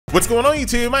What's going on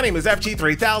YouTube? My name is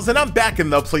FG3000. I'm back in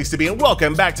the place to be, and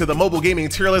welcome back to the mobile gaming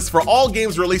tier list for all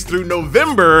games released through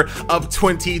November of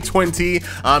 2020.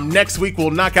 Next week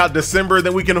we'll knock out December,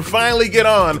 then we can finally get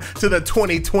on to the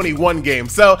 2021 game.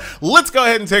 So let's go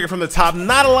ahead and take it from the top.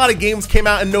 Not a lot of games came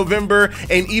out in November,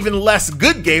 and even less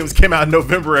good games came out in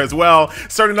November as well.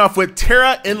 Starting off with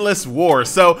Terra Endless War.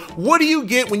 So what do you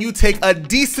get when you take a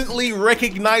decently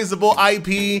recognizable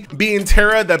IP, being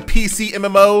Terra, the PC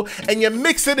MMO, and you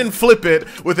mix it and flip it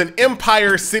with an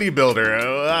Empire city builder?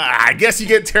 I guess you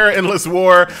get Terra Endless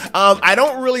War. I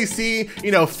don't really see,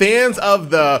 fans of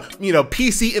the,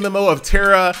 PC MMO of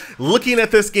Terra looking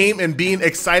at this game and being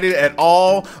excited at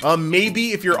all.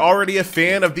 Maybe if you're already a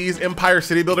fan of these Empire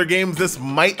city builder games, this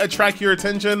might attract your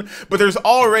attention, but there's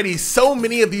already so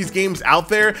many of these games out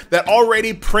there that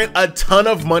already print a ton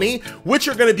of money, which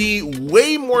are going to be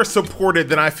way more supported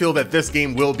than I feel that this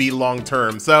game will be long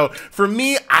term. So for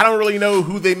me, I don't really know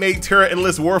who they made Terra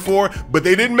Endless War for, but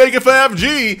they didn't make it for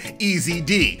FG. Easy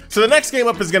D. So the next game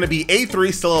up is going to be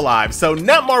A3 Still Alive. So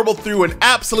Netmarble threw an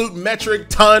absolute metric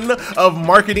ton of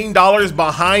marketing dollars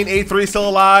behind A3 Still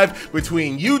Alive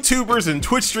between YouTubers and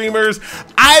Twitch streamers.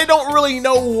 I don't really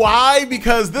know why,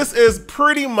 because this is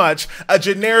pretty much a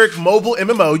generic mobile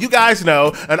MMO. You guys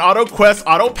know, an auto quest,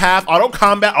 auto path, auto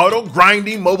combat, auto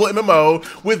grinding mobile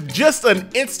MMO with just an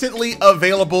instantly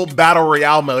available battle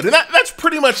royale mode, and that's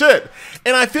pretty much it.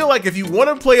 And I feel like if you want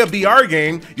to play a BR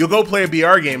game, you'll go play a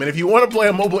BR game. And if you want to play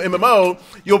a mobile MMO,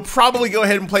 you'll probably go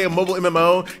ahead and play a mobile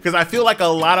MMO, because I feel like a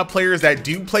lot of players that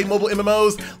do play mobile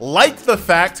MMOs like the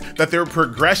fact that their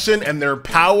progression and their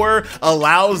power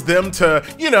allows them to,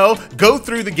 go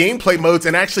through the gameplay modes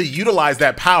and actually utilize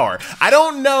that power. I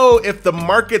don't know if the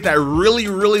market that really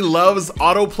loves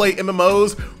autoplay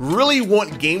MMOs really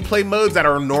want gameplay modes that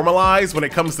are normalized when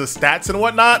it comes to stats and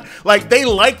whatnot. Like, they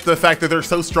like the fact that they're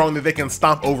so strong that they can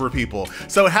stomp over people.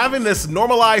 So having this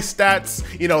normalized stats,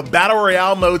 battle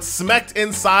royale mode smacked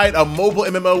inside a mobile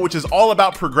MMO, which is all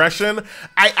about progression,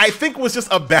 I think was just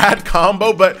a bad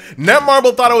combo, but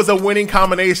Netmarble thought it was a winning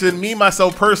combination. Me,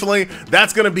 myself personally,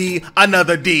 that's gonna be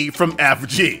another D from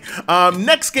FG.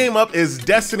 Next game up is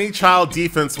Destiny Child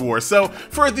Defense War. So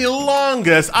for the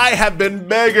longest, I have been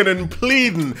begging and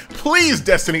pleading, please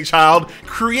Destiny Child,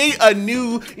 create a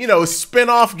new,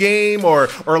 spin-off game or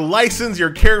license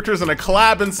your characters in a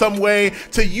collab in some way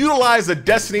to utilize the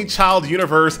Destiny Child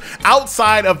universe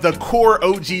outside of the core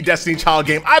OG Destiny Child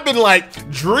game. I've been like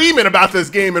dreaming about this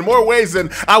game in more ways than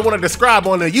I want to describe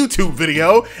on a YouTube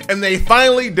video, and they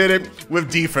finally did it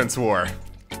with Defense War.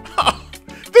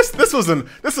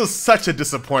 This was such a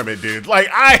disappointment, dude. Like,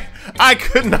 I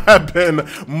could not have been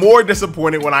more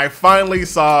disappointed when I finally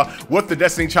saw what the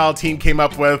Destiny Child team came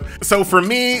up with. So for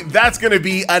me, that's gonna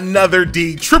be another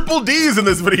D. Triple D's in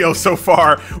this video so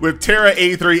far with Terra,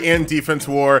 A3, and Defense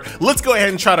War. Let's go ahead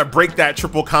and try to break that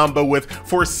triple combo with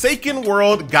Forsaken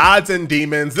World, Gods and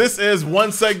Demons. This is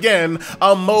once again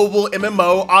a mobile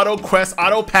MMO, auto quest,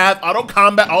 auto path, auto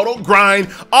combat, auto grind,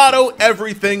 auto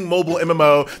everything mobile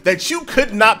MMO that you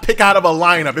could not pick out of a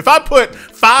lineup. If I put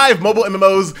 5 mobile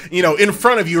MMOs, in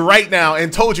front of you right now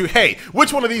and told you, hey,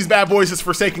 which one of these bad boys is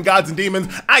Forsaken Gods and Demons,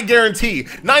 I guarantee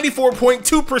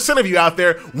 94.2% of you out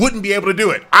there wouldn't be able to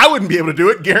do it. I wouldn't be able to do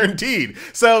it, guaranteed.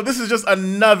 So this is just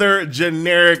another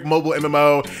generic mobile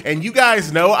MMO, and you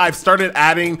guys know I've started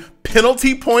adding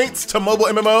penalty points to mobile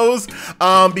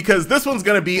MMOs because this one's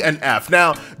gonna be an F.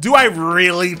 Now, do I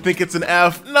really think it's an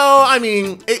F? No, I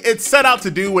mean, it set out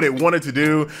to do what it wanted to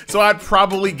do, so I'd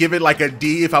probably give it like a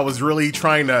D if I was really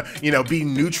trying to, be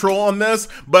neutral on this.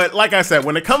 But like I said,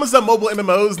 when it comes to mobile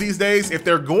MMOs these days, if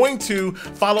they're going to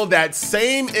follow that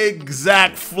same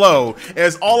exact flow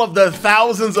as all of the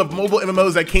thousands of mobile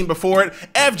MMOs that came before it,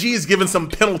 FG is given some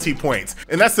penalty points.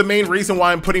 And that's the main reason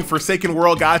why I'm putting Forsaken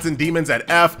World, Gods and Demons at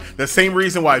F. The same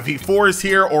reason why V4 is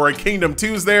here or a Kingdom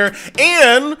 2 is there.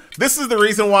 And this is the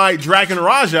reason why Dragon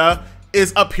Raja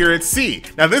is up here at C.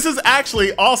 Now this is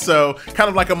actually also kind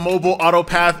of like a mobile auto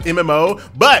path MMO,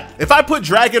 but if I put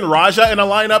Dragon Raja in a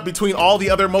lineup between all the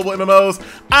other mobile MMOs,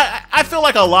 I feel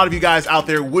like a lot of you guys out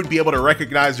there would be able to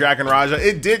recognize Dragon Raja.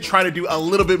 It did try to do a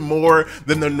little bit more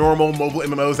than the normal mobile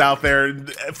MMOs out there,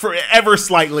 for ever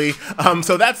slightly.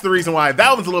 So that's the reason why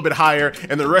that one's a little bit higher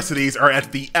and the rest of these are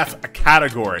at the F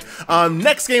category.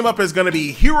 Next game up is gonna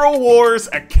be Hero Wars,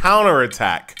 a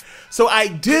Counterattack. So I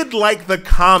did like the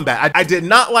combat. I did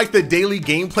not like the daily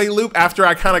gameplay loop after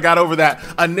I kind of got over that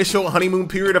initial honeymoon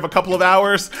period of a couple of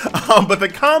hours. But the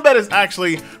combat is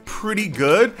actually pretty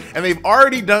good, and they've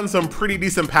already done some pretty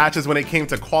decent patches when it came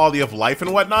to quality of life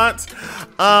and whatnot.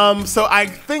 So I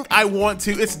think I want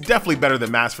to, it's definitely better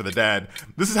than Mass for the Dead.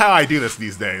 This is how I do this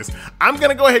these days. I'm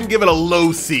gonna go ahead and give it a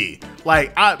low C.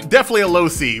 Like, definitely a low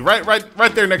C, right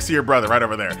there next to your brother, right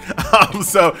over there.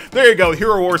 So there you go,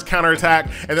 Hero Wars Counterattack.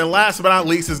 And then last but not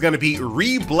least is gonna be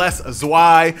Re-Bless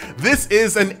Zwei. This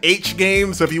is an H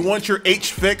game, so if you want your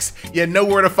H fix, you know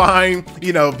where to find,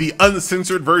 you know, the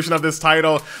uncensored version of this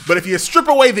title. But if you strip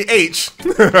away the H,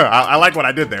 I like what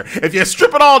I did there. If you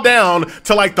strip it all down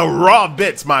to like the raw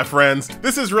bits, my friends,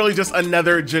 this is really just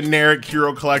another generic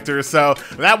hero collector. So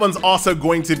that one's also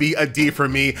going to be a D for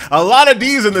me. A lot of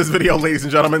D's in this video, ladies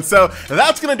and gentlemen. So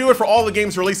that's gonna do it for all the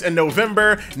games released in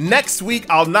November. Next week,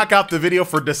 I'll knock out the video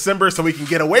for December so we can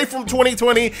get away from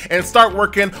 2020 and start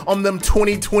working on them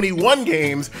 2021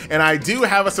 games. And I do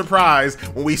have a surprise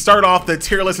when we start off the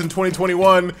tier list in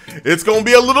 2021. It's gonna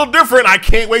be a little different. I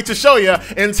can't wait to show you.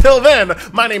 Until then,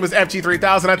 my name is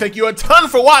FG3000. I thank you a ton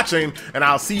for watching, and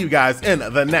I'll see you guys in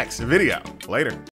the next video. Later.